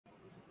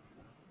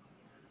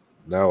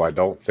No, I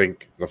don't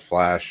think the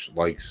Flash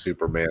likes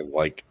Superman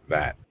like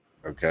that.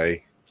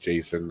 Okay,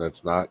 Jason,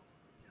 that's not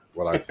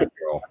what I think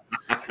at all.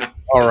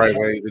 All right,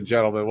 ladies and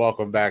gentlemen,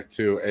 welcome back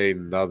to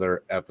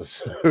another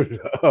episode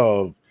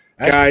of.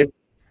 Actually, Guys,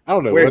 I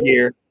don't know. we're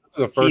here. This is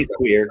the He's first episode,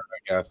 queer.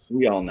 I guess.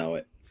 We all know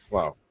it.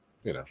 Well,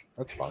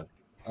 that's fine.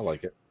 I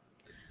like it.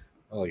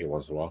 I like it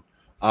once in a while.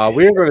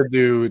 We're going to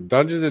do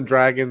Dungeons and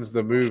Dragons,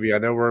 the movie. I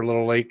know we're a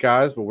little late,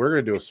 guys, but we're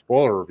going to do a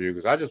spoiler review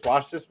because I just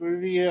watched this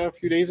movie a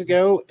few days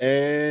ago,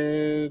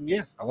 and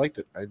yeah, I liked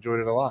it. I enjoyed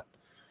it a lot.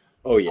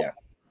 Oh yeah,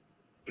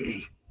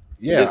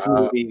 Yeah, this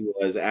movie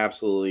was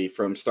absolutely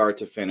from start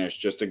to finish.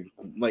 Just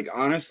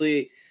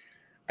honestly,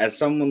 as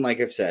someone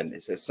like I've said,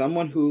 as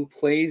someone who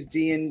plays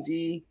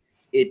D&D,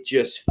 it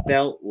just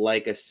felt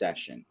like a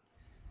session.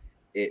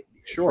 It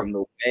sure. From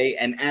the way,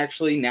 and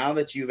actually, now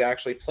that you've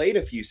actually played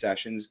a few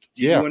sessions,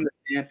 do Yeah. you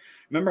understand?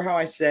 Remember how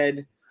I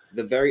said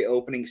the very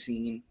opening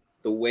scene,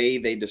 the way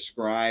they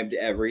described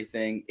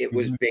everything? It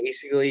was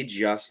basically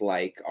just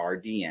like our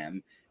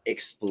DM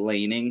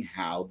explaining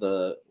how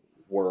the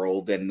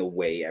world and the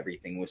way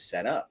everything was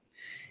set up.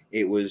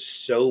 It was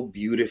so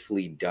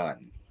beautifully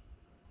done.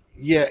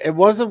 Yeah, it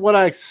wasn't what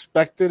I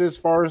expected as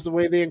far as the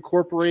way they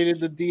incorporated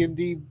the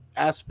D&D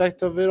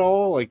aspect of it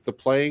all, like the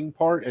playing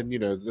part and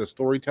the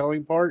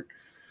storytelling part.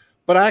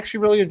 But I actually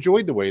really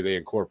enjoyed the way they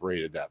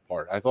incorporated that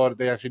part. I thought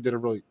they actually did a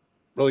really,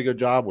 really good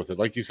job with it.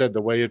 Like you said,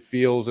 the way it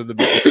feels in the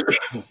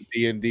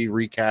D&D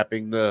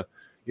recapping the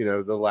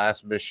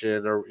last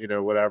mission or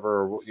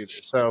whatever.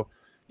 So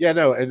yeah,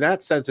 no, in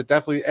that sense, it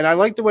definitely. And I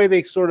like the way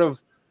they sort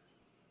of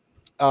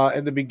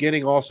in the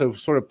beginning also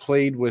sort of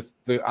played with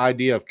the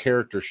idea of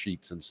character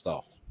sheets and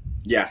stuff.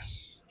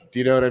 Yes. Do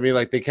you know what I mean?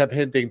 Like they kept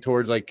hinting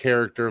towards like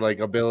character, like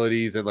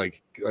abilities and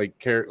like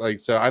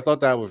so I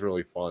thought that was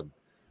really fun.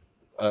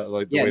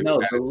 Like the way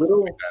the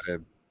little.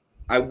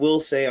 I will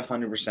say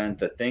 100%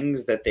 the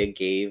things that they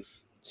gave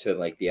to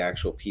like the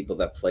actual people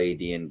that play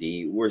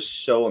D&D were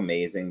so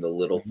amazing. The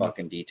little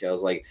fucking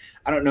details. Like,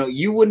 I don't know,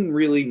 you wouldn't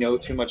really know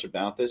too much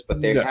about this, but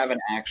they have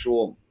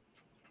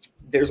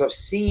there's a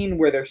scene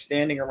where they're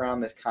standing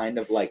around this kind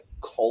of like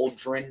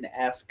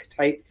cauldron-esque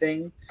type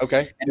thing.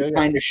 Okay. And it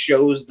kind of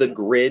shows the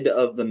grid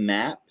of the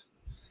map.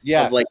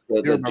 Yeah. Like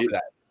remember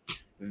that.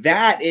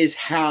 That is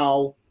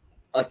how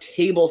a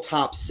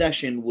tabletop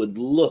session would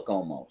look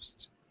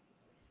almost.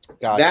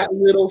 Gotcha. That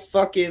little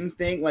fucking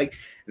thing, like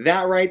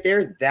that right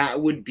there,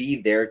 that would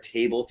be their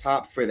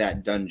tabletop for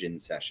that dungeon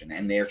session,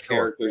 and their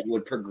characters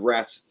would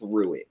progress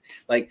through it.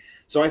 Like,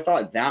 so I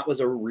thought that was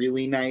a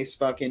really nice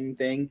fucking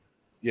thing.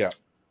 Yeah.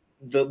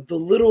 The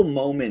little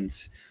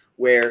moments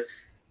where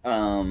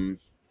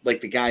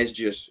like the guy's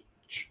just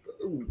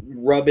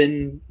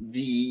rubbing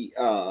the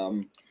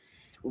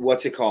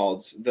what's it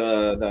called?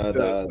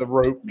 The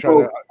rope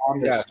on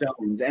the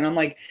stones. And I'm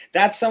like,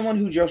 that's someone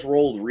who just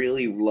rolled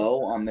really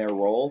low on their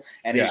roll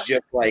and is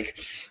just like,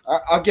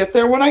 I'll get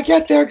there when I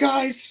get there,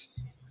 guys.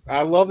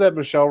 I love that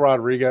Michelle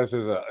Rodriguez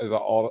is a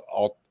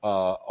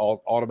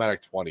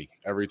automatic 20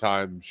 every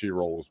time she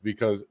rolls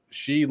because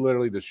she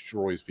literally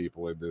destroys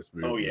people in this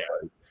movie. Oh yeah.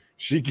 Like,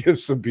 she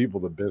gives some people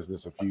the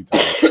business a few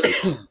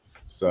times.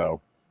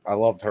 So I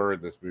loved her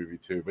in this movie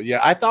too. But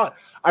yeah,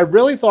 I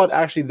really thought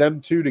actually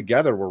them two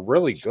together were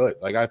really good.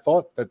 Like I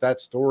thought that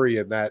story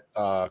and that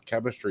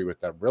chemistry with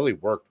them really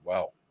worked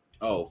well.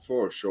 Oh,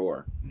 for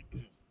sure.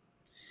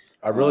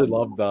 I really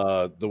loved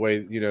the way,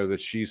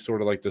 that she's sort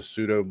of like the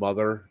pseudo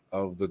mother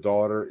of the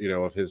daughter,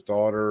 of his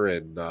daughter.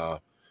 And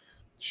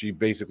she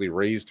basically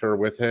raised her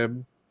with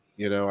him.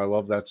 I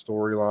love that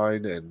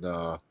storyline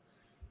and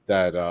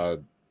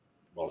that,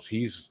 well,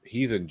 he's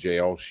in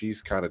jail.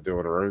 She's kind of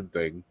doing her own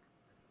thing.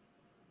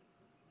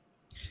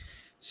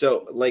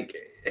 So, like,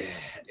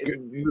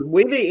 the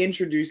way they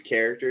introduce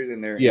characters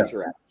and their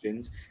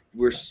interactions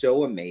were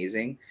so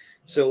amazing.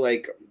 So,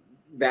 like,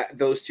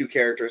 those two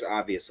characters,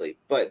 obviously.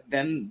 But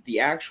then the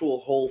actual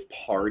whole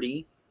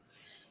party,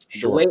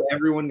 the way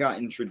everyone got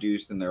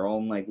introduced and their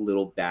own, like,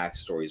 little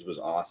backstories was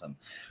awesome.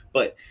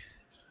 But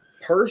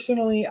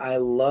personally, I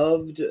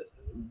loved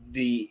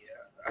the,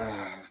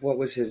 what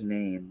was his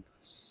name?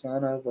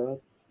 Son of a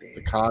bitch.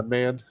 The con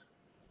man?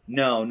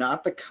 No,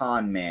 not the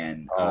con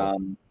man.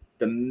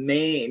 The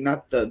main,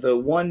 not the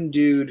one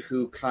dude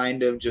who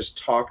kind of just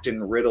talked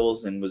in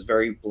riddles and was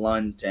very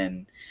blunt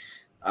and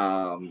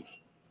oh my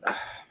god,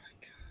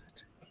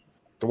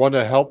 the one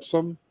that helps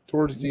him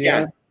towards the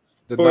end,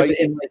 in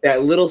like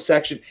that little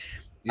section.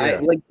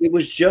 It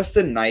was just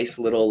a nice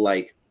little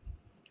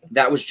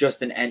that was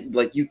just an end.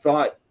 Like you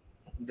thought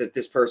that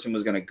this person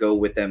was going to go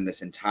with them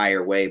this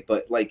entire way,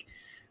 but like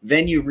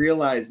then you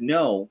realize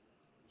no.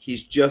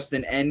 He's just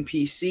an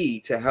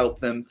NPC to help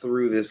them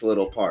through this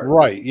little part.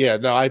 Right. Yeah.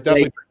 No, I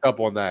definitely picked up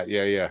on that.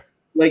 Yeah. Yeah.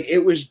 Like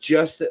it was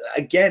just,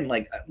 again,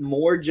 like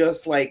more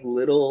just like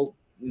little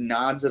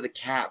nods of the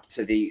cap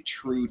to the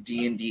true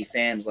D&D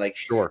fans. Like,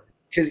 sure.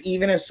 Because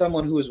even as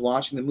someone who is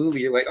watching the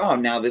movie, you're like, oh,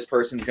 now this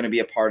person's going to be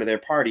a part of their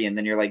party. And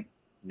then you're like,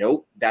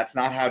 nope, that's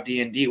not how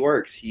D&D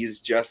works. He's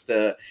just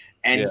a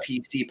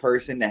NPC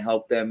person to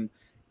help them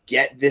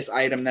get this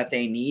item that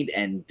they need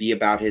and be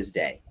about his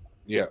day.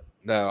 Yeah.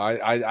 No,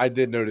 I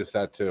did notice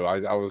that too. I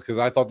was because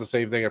I thought the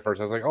same thing at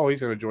first. I was like, oh,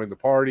 he's going to join the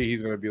party. He's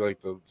going to be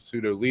like the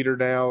pseudo leader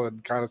now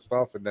and kind of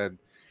stuff. And then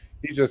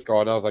he's just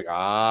gone. I was like,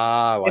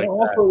 like and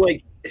also that.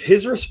 like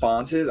his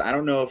responses. I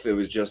don't know if it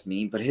was just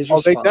me, but his they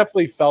responses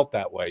definitely felt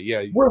that way.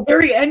 Yeah, were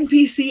very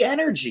NPC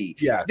energy.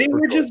 Yeah, they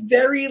were just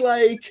very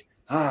like,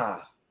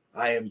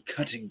 I am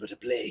cutting but a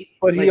blade.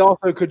 But like, he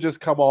also could just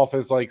come off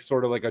as like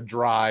sort of like a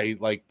dry,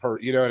 like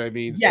you know what I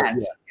mean?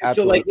 Yes.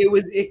 So like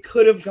it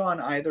could have gone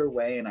either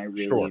way, and I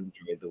really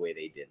enjoyed the way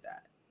they did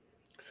that.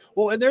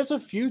 Well, and there's a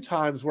few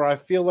times where I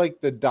feel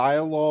like the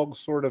dialogue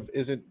sort of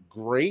isn't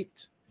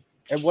great.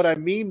 And what I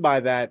mean by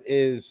that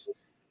is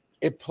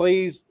it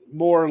plays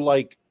more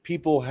like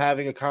people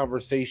having a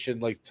conversation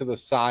like to the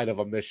side of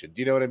a mission.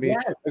 Do you know what I mean?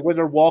 Yes. Like when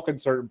they're walking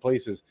certain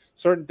places,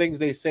 certain things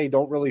they say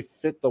don't really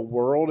fit the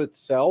world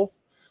itself.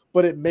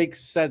 But it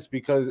makes sense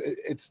because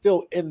it's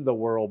still in the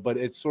world, but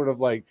it's sort of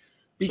like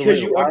because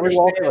you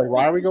understand. Like,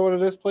 why are we going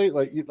to this place?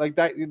 Like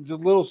that,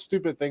 just little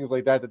stupid things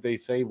like that they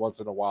say once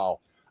in a while.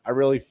 I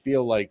really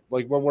feel like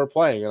when we're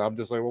playing, and I'm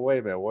just like, well, wait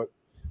a minute, what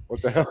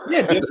the hell?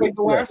 Yeah, just like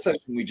the last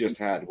session we just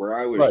had, where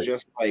I was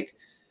just like,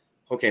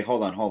 okay,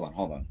 hold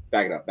on,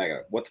 back it up.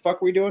 What the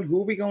fuck are we doing?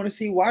 Who are we going to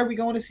see? Why are we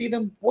going to see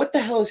them? What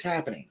the hell is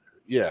happening?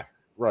 Yeah,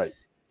 right.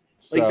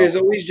 Like, there's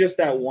always just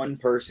that one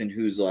person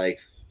who's like,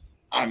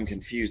 I'm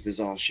confused. This is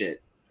all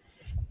shit.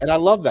 And I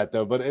love that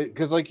though, but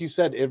because like you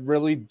said, it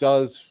really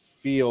does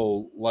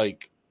feel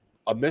like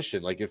a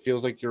mission. Like it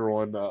feels like you're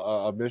on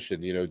a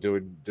mission, you know,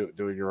 doing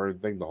your own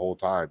thing the whole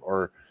time,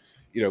 or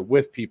you know,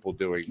 with people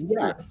doing. Yeah. You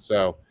know,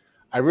 so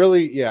I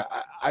really,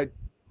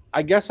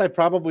 I guess I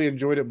probably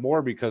enjoyed it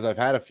more because I've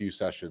had a few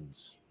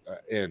sessions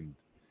in.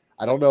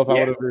 I don't know if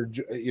I would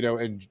have, you know,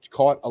 and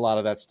caught a lot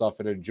of that stuff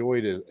and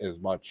enjoyed as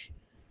much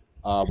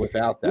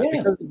without that,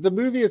 because the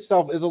movie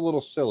itself is a little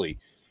silly.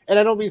 And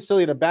I don't mean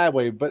silly in a bad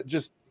way, but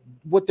just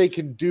what they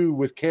can do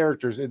with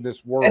characters in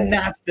this world. And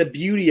that's the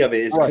beauty of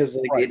it, is because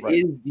it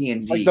is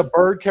D&D. Like the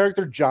bird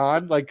character,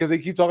 John, like, because they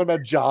keep talking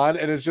about John,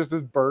 and it's just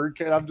this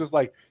bird, and I'm just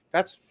like,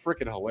 that's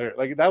freaking hilarious.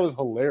 Like, that was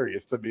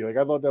hilarious to me. Like,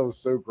 I thought that was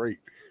so great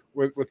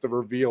with the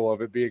reveal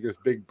of it being this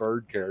big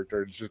bird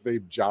character, and it's just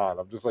named John.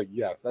 I'm just like,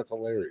 yes, that's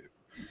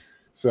hilarious.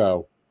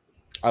 So,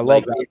 I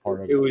love that part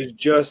of it. It was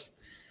just,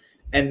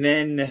 and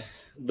then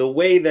the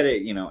way that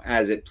it, you know,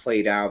 as it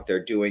played out,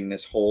 they're doing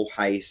this whole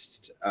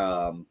heist,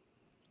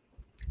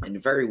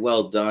 and very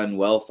well done,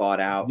 well thought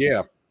out.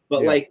 Yeah.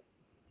 But like,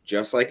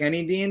 just like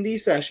any D&D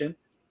session,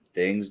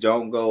 things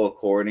don't go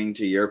according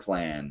to your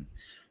plan.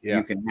 Yeah.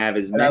 You can have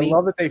as many. I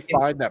love that they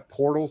find that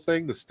portal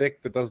thing, the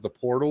stick that does the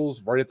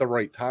portals right at the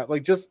right time.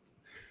 Like, just,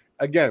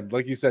 again,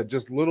 like you said,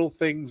 just little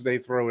things they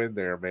throw in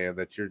there, man,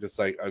 that you're just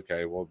like,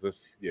 okay, well,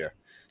 this,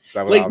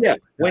 That like,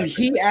 when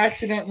he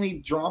accidentally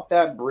dropped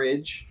that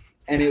bridge,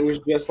 and it was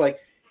just like,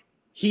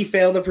 he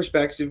failed a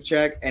perspective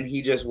check, and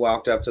he just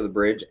walked up to the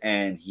bridge,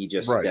 and he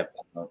just stepped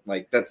up.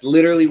 Like, that's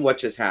literally what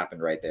just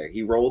happened right there.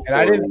 He rolled. And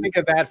I didn't think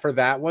of that for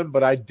that one,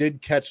 but I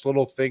did catch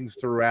little things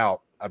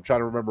throughout. I'm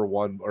trying to remember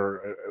one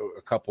or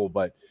a couple,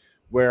 but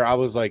where I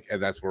was like,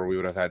 and that's where we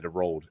would have had to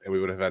roll, and we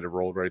would have had to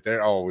roll right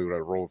there. Oh, we would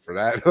have rolled for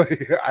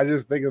that. I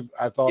just think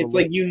I thought it's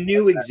like you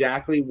knew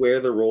exactly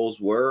where the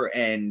rolls were,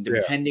 and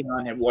depending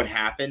on what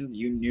happened,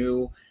 you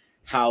knew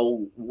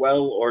how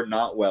well or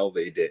not well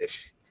they did.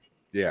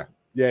 Yeah,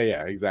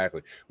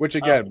 exactly. Which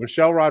again,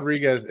 Michelle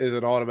Rodriguez is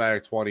an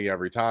automatic 20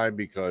 every time,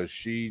 because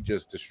she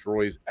just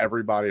destroys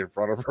everybody in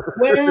front of her.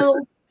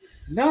 Well,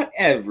 not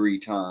every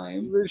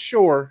time.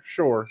 Sure.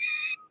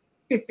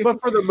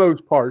 But for the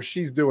most part,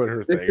 she's doing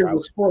her thing. This is a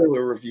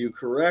spoiler review,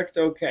 correct?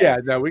 Okay. Yeah,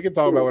 no, we can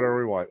talk about whatever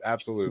we want.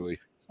 Absolutely.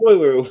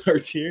 Spoiler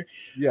alert here.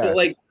 Yeah. But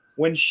like,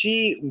 when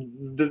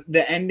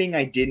the ending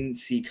I didn't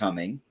see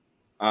coming.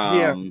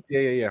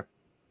 Yeah.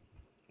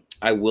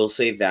 I will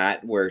say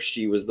that, where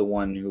she was the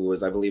one who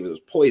was, I believe it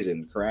was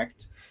poisoned,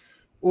 correct?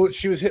 Well,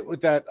 she was hit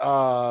with that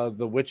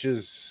the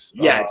witch's.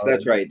 Yes,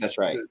 that's right.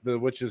 The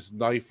witch's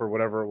knife or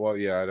whatever it was.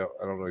 Yeah,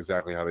 I don't know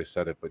exactly how they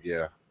said it, but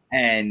yeah.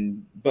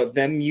 But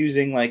them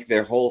using like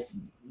their whole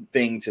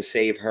thing to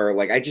save her,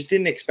 like, I just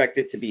didn't expect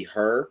it to be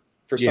her.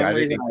 For some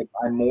reason,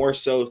 I more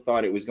so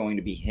thought it was going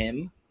to be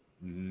him.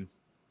 Mm-hmm.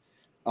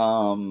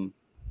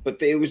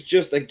 But it was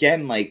just,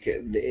 again, like,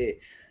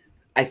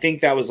 I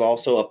think that was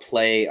also a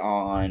play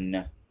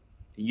on,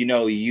 you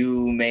know,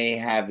 you may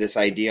have this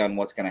idea on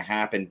what's going to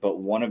happen, but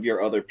one of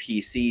your other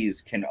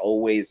PCs can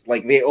always,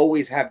 like, they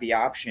always have the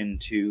option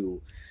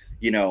to,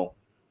 you know,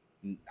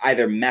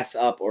 either mess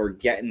up or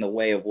get in the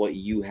way of what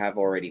you have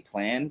already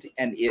planned.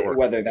 And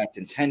whether that's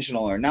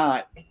intentional or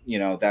not, you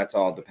know, that's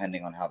all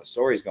depending on how the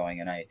story's going.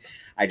 And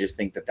I just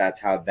think that that's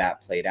how that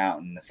played out.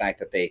 And the fact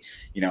that they,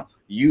 you know,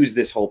 use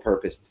this whole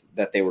purpose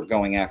that they were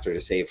going after to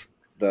save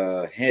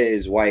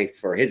his wife,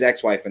 or his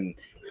ex-wife, and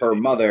her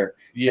mother,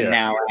 to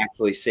now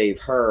actually save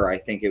her. I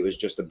think it was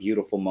just a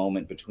beautiful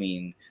moment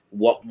between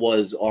what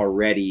was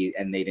already,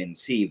 and they didn't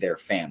see, their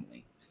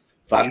family.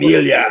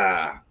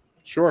 Familia.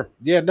 Sure.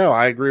 Yeah, no,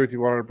 I agree with you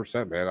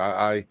 100%, man.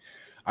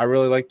 I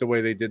really like the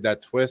way they did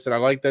that twist, and I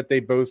like that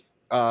they both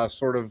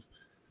sort of,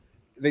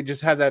 they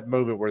just have that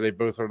moment where they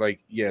both are like,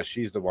 yeah,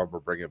 she's the one we're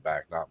bringing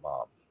back, not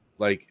mom.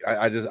 Like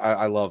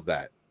I love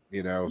that,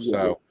 you know. Yeah.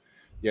 So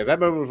yeah, that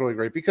moment was really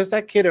great because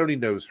that kid only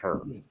knows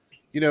her.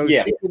 You know,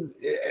 she can,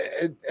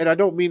 and I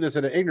don't mean this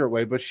in an ignorant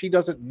way, but she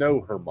doesn't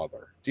know her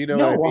mother. Do you know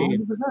what I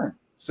mean? 100%.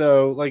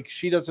 So, like,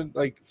 she doesn't,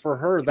 like, for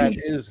her, that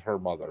is her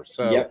mother.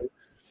 So,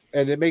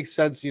 and it makes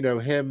sense, you know,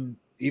 him,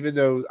 even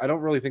though I don't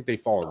really think they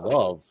fall in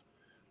love,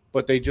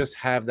 but they just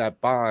have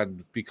that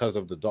bond because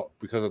of the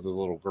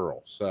little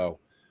girl. So,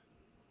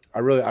 I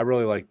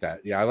really like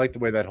that. Yeah, I like the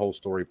way that whole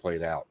story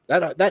played out.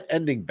 That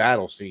ending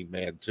battle scene,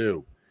 man,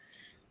 too,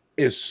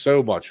 is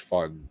so much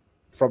fun.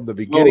 From the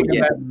beginning of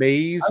that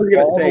maze all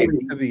the way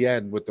to the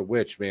end with the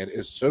witch, man,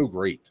 is so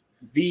great.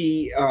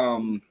 The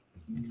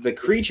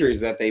creatures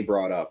that they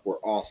brought up were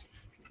awesome.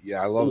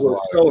 Yeah, I love them.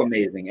 So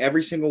amazing.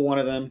 Every single one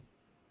of them.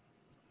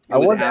 I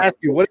wanted to ask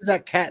you, what is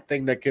that cat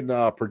thing that can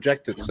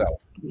project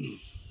itself?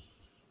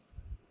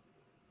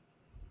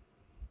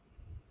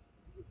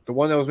 The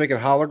one that was making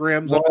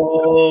holograms of itself?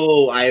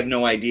 Oh, I have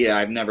no idea.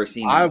 I've never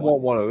seen that. I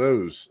want one of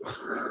those.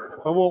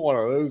 I want one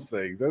of those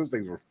things. Those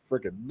things were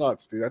freaking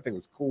nuts, dude. That thing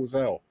was cool as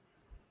hell.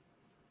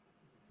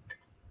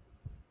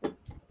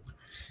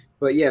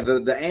 But yeah,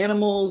 the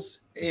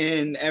animals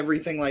and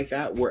everything like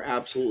that were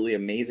absolutely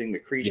amazing. The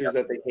creatures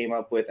that they came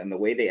up with and the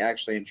way they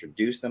actually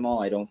introduced them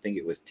all, I don't think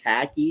it was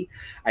tacky.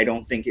 I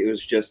don't think it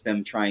was just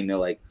them trying to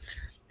like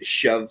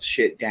shove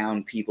shit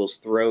down people's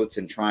throats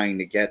and trying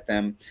to get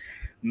them.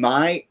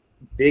 My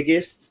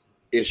biggest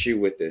issue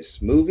with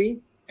this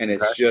movie, and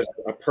it's just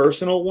a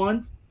personal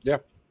one. Yeah.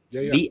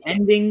 The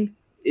ending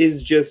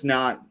is just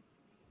not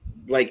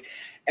like...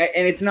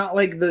 And it's not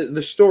like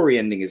the story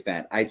ending is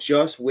bad. I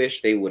just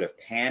wish they would have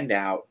panned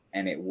out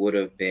and it would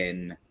have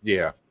been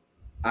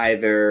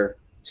either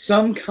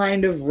some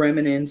kind of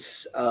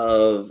remnants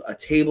of a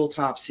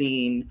tabletop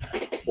scene,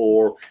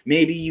 or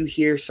maybe you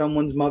hear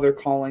someone's mother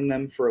calling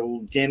them for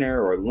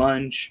dinner or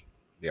lunch.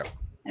 Yeah.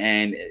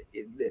 And,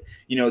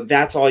 you know,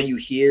 that's all you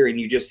hear.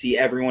 And you just see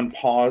everyone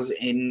pause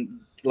in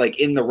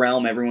the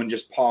realm. Everyone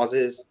just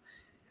pauses.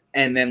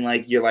 And then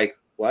like, you're like,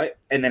 what?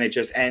 And then it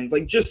just ends.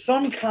 Like just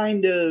some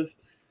kind of...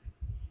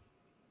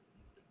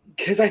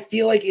 Because I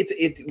feel like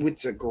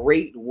it's a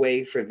great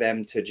way for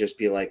them to just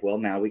be like, well,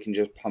 now we can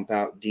just pump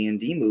out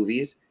D&D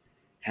movies,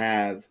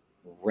 have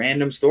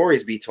random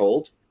stories be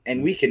told,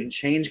 and we can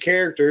change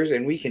characters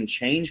and we can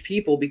change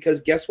people, because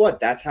guess what?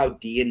 That's how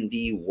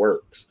D&D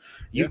works.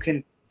 You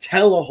can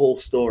tell a whole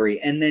story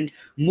and then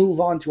move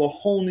on to a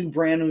whole new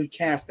brand new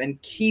cast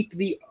and keep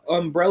the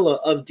umbrella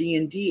of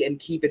D&D and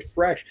keep it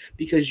fresh,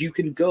 because you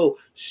can go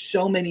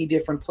so many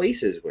different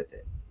places with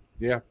it.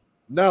 Yeah.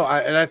 No,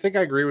 I think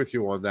I agree with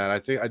you on that.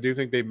 I do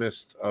think they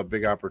missed a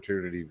big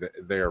opportunity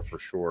there for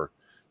sure,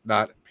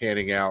 not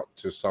panning out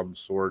to some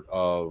sort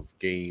of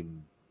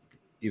game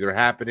either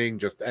happening,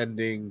 just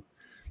ending,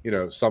 you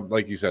know,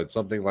 like you said,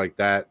 something like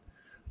that.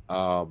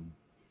 I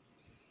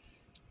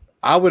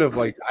would have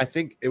I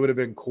think it would have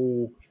been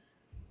cool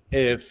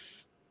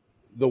if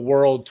the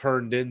world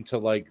turned into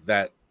like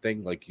that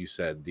thing, like you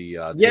said, the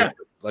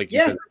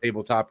said,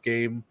 tabletop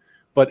game,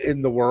 but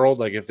in the world,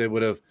 like if they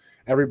would have.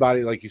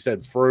 Everybody, like you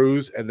said,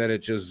 froze, and then it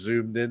just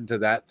zoomed into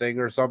that thing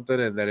or something,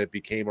 and then it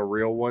became a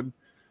real one.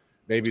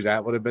 Maybe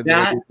that would have been the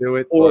way to do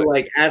it. Or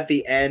like at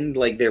the end,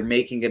 like they're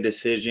making a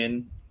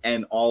decision,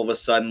 and all of a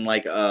sudden,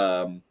 like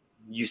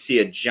you see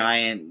a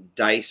giant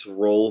dice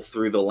roll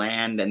through the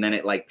land, and then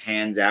it like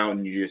pans out,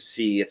 and you just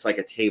see it's like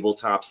a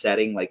tabletop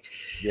setting. Like,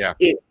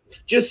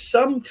 just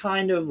some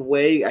kind of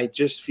way. I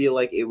just feel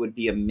like it would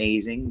be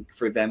amazing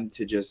for them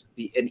to just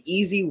be an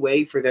easy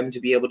way for them to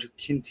be able to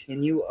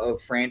continue a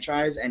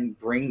franchise and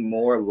bring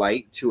more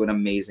light to an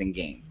amazing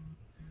game.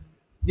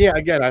 Yeah,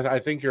 again, I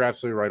think you're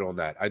absolutely right on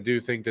that. I do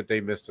think that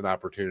they missed an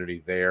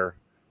opportunity there.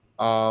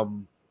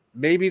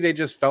 Maybe they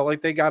just felt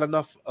like they got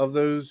enough of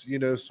those, you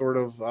know, sort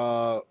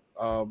of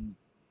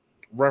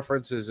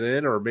references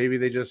in, or maybe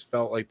they just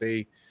felt like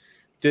they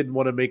didn't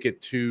want to make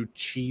it too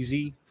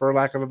cheesy, for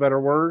lack of a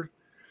better word.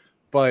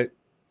 But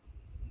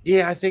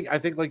yeah, I think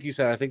like you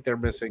said, I think they're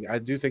missing. I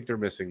do think they're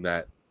missing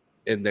that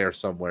in there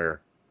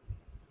somewhere.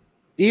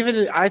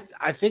 Even I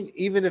think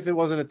even if it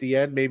wasn't at the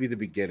end, maybe the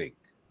beginning.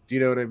 Do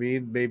you know what I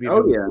mean? Maybe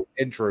the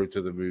intro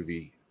to the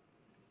movie.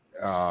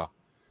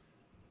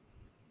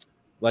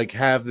 Like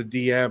have the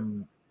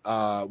DM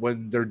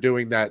when they're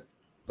doing that,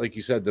 like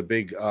you said, the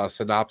big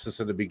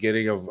synopsis in the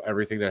beginning of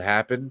everything that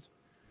happened.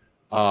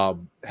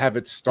 Have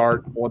it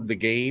start on the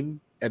game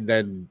and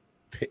then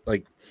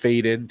like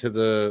fade into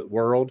the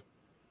world.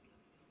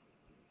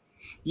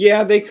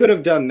 Yeah, they could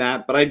have done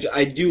that, but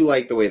I do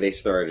like the way they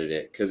started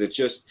it, because it's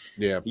just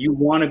you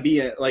want to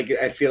be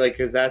I feel like,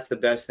 because that's the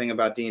best thing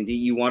about D&D.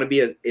 You want to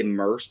be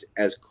immersed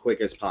as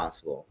quick as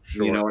possible.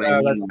 Sure. You know what I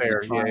mean?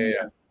 That's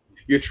fair.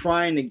 You're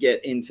trying to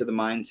get into the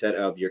mindset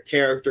of your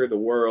character, the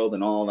world,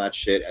 and all that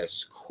shit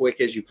as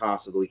quick as you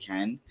possibly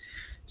can.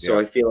 So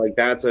I feel like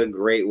that's a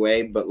great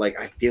way, but like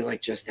I feel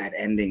like just that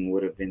ending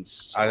would have been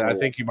so... I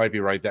think you might be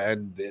right.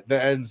 The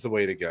end's the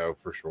way to go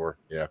for sure.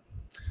 Yeah.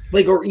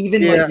 Like, or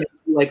even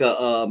like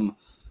a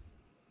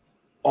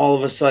all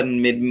of a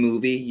sudden mid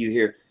movie you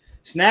hear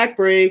snack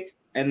break,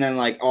 and then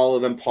like all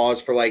of them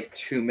pause for like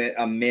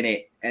a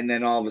minute, and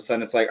then all of a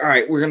sudden it's like, all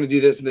right, we're gonna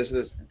do this and this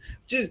and this.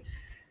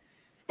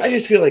 I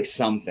just feel like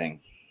something.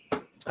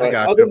 But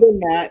other than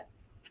that,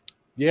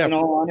 yeah, in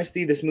all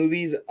honesty, this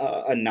movie's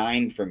a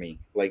 9 for me.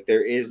 Like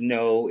there is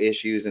no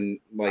issues, and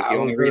like the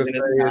only reason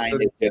it's a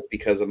 9 is just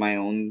because of my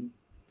own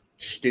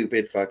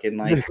stupid fucking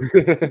like.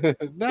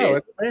 No,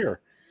 it's fair.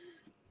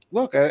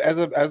 Look, as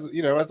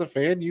a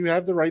fan, you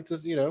have the right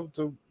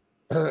to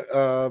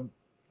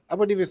I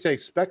wouldn't even say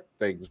expect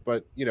things,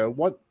 but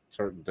want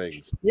certain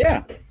things.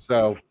 Yeah.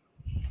 So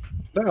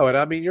no, and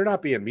I mean you're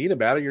not being mean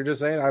about it. You're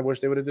just saying I wish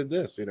they would have did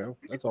this.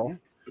 That's all.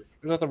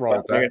 There's nothing wrong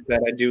with that. Like I said,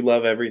 I do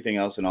love everything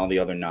else and all the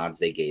other nods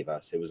they gave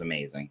us. It was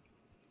amazing.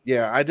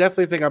 Yeah, I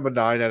definitely think I'm a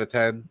 9 out of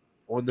 10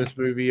 on this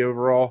movie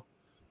overall.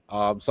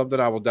 Something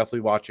I will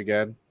definitely watch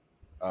again,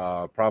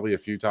 probably a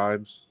few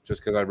times,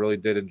 just because I really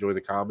did enjoy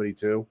the comedy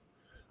too.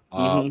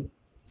 I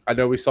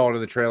know we saw it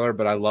in the trailer,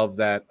 but I love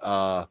that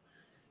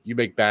you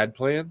make bad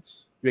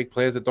plans. You make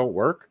plans that don't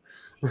work.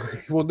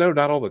 Well, no,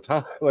 not all the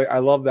time. Like I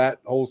love that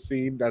whole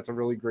scene. That's a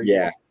really great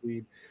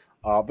scene.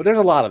 But there's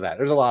a lot of that.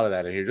 There's a lot of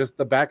that in here. Just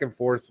the back and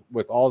forth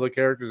with all the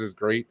characters is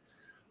great.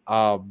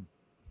 Actually,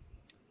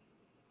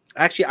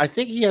 I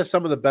think he has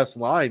some of the best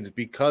lines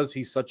because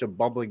he's such a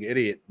bumbling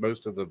idiot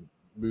most of the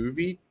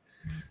movie.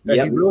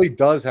 That he really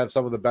does have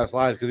some of the best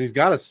lines because he's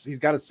got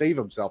to save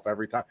himself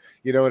every time.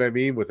 You know what I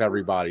mean? With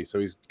everybody, so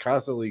he's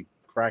constantly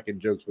cracking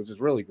jokes, which is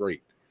really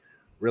great,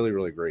 really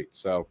really great.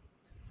 So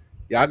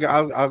yeah,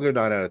 I'll go 9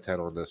 out of 10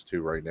 on this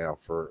too right now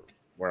for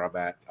where I'm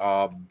at.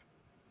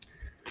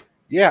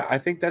 Yeah, I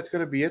think that's going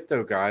to be it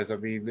though, guys. I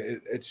mean,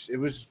 it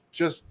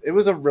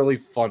was a really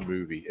fun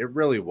movie. It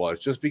really was,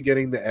 just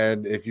beginning to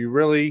end. If you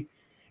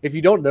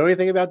don't know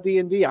anything about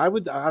D&D, I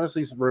would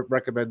honestly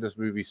recommend this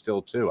movie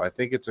still too. I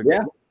think it's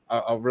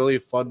a really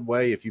fun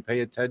way if you pay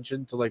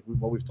attention to like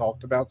what we've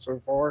talked about so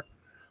far.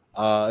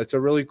 It's a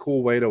really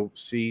cool way to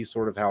see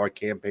sort of how a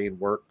campaign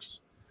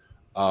works.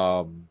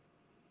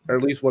 Or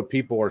at least what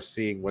people are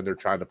seeing when they're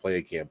trying to play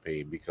a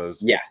campaign,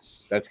 because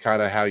that's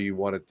kind of how you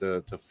want it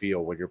to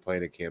feel when you're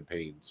playing a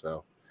campaign.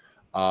 So,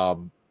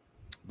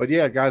 but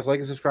yeah, guys, like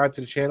and subscribe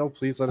to the channel.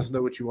 Please let us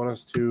know what you want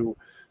us to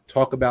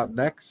talk about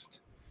next,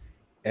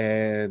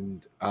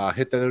 and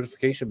hit the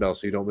notification bell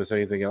so you don't miss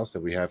anything else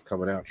that we have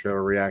coming out.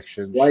 Trailer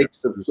reactions, like,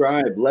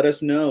 subscribe, let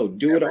us know,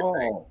 do it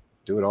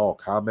all,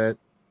 comment,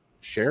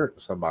 share it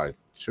with somebody,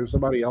 show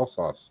somebody else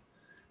us.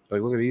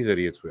 Like, look at these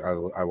idiots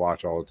I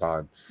watch all the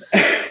time.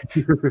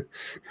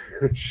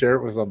 Share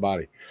it with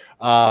somebody.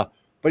 But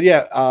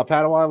yeah,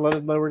 Padawan, let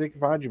us know where they can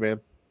find you, man.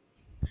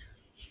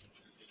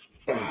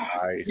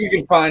 Nice. You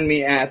can find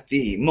me at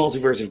the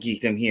Multiverse of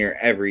Geekdom here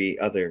every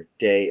other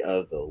day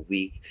of the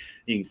week.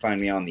 You can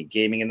find me on the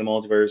Gaming in the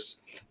Multiverse,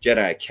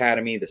 Jedi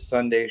Academy, the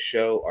Sunday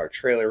Show, our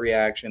trailer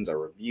reactions, our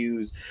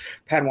reviews,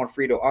 Padawan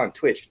Frito on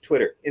Twitch,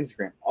 Twitter,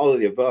 Instagram, all of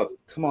the above.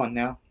 Come on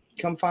now.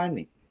 Come find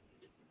me.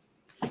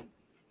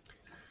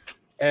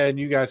 And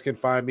you guys can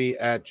find me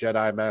at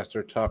Jedi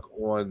Master Tuck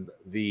on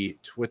the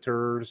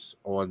Twitters,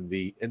 on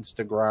the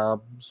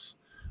Instagrams.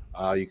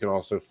 You can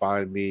also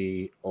find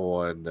me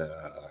on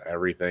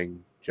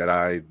everything: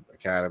 Jedi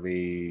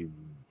Academy,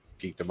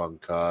 Geekdom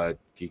Uncut,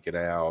 Geeking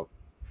Out,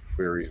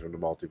 Queries from the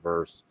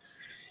Multiverse.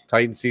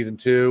 Titan Season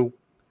 2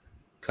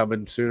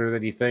 coming sooner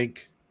than you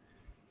think.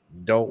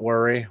 Don't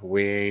worry,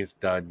 we ain't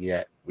done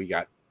yet. We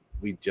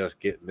just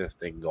getting this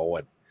thing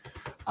going.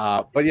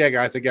 But yeah,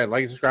 guys, again,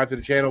 like and subscribe to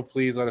the channel.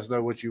 Please let us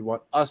know what you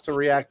want us to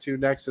react to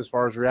next as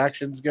far as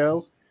reactions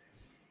go.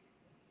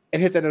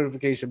 And hit that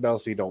notification bell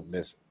so you don't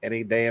miss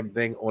any damn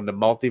thing on the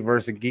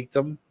Multiverse of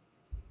Geekdom.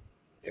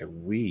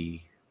 And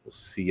we will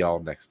see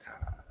y'all next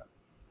time.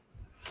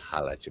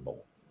 Holla at you, boy.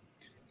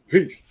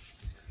 Peace.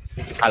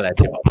 Holla at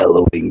you, boy.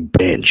 Bellowing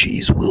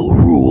banshees will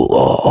rule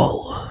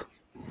all.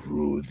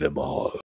 Rule them all.